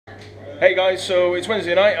Hey guys, so it's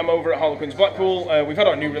Wednesday night, I'm over at Harlequins Blackpool. We've had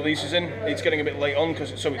our new releases in. It's getting a bit late on,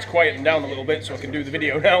 so it's quieting down a little bit so I can do the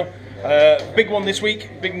video now. Big one this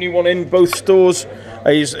week, big new one in both stores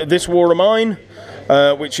is This War of Mine,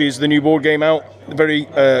 which is the new board game out. A very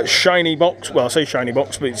shiny box, well I say shiny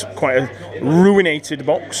box, but it's quite a ruinated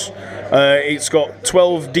box. It's got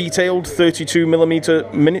 12 detailed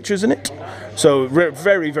 32mm miniatures in it. So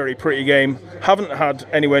very, very pretty game. Haven't had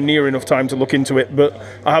anywhere near enough time to look into it, but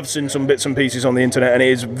I have seen some bits and pieces on the internet, and it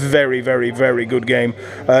is very, very, very good game.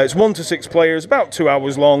 It's 1 to 6 players, about 2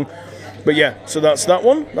 hours long. But yeah, so that's that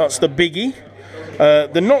one. That's the biggie.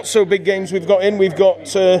 The not so big games we've got in, we've got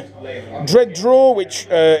Dread Draw, which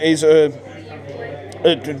is a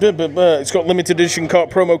it's got limited edition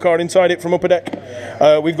promo card inside it from Upper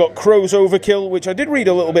Deck. We've got Crow's Overkill, which I did read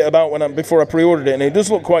a little bit about before I pre-ordered it, and it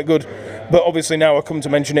does look quite good. But obviously now I come to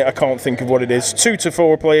mention it, I can't think of what it is. 2 to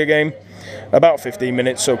 4 player game, about 15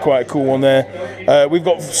 minutes, so quite a cool one there. We've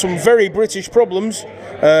got some very British problems.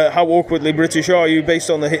 How awkwardly British are you, based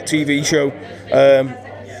on the hit TV show.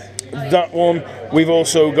 That one. We've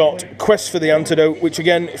also got Quest for the Antidote, which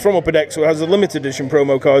again, from Upper Deck, so it has the limited edition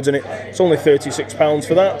promo cards in it. It's only £36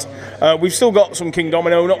 for that. We've still got some King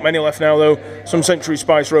Domino, not many left now though, some Century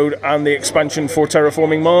Spice Road, and the expansion for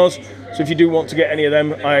Terraforming Mars. So if you do want to get any of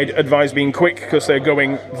them, I'd advise being quick, because they're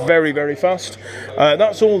going very, very fast.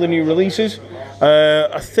 That's all the new releases.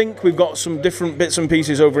 I think we've got some different bits and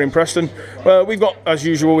pieces over in Preston. We've got, as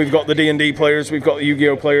usual, we've got the D&D players, we've got the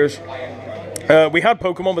Yu-Gi-Oh players. We had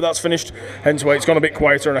Pokemon, but that's finished, hence why it's gone a bit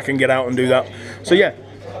quieter and I can get out and do that. So yeah,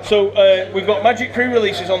 we've got Magic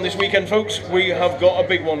pre-releases on this weekend, folks. We have got a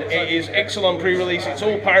big one. It is Ixalan pre-release. It's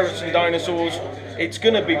all pirates and dinosaurs. It's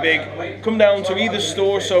going to be big. Come down to either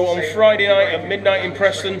store. So on Friday night at midnight in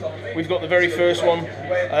Preston, we've got the very first one,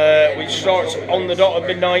 which starts on the dot at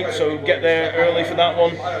midnight, so get there early for that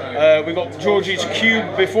one. We've got George's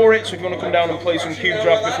Cube before it, so if you want to come down and play some Cube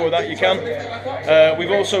Draft before that, you can.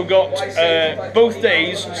 We've also got both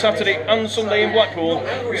days, Saturday and Sunday in Blackpool,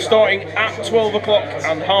 starting at 12 o'clock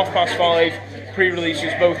and 5:30,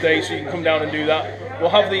 pre-releases both days, so you can come down and do that. We'll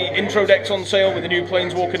have the intro decks on sale with the new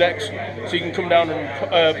Planeswalker decks, so you can come down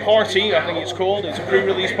and party, I think it's called. It's a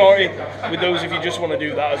pre-release party with those if you just want to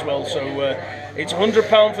do that as well. So it's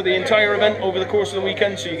 £100 for the entire event over the course of the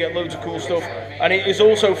weekend, so you get loads of cool stuff. And it is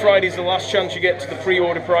also Friday's the last chance you get to the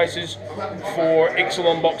pre-order prices for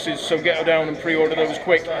Ixalan boxes, so get down and pre-order those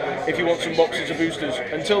quick if you want some boxes of boosters.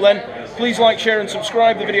 Until then, please like, share and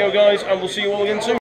subscribe the video, guys, and we'll see you all again soon.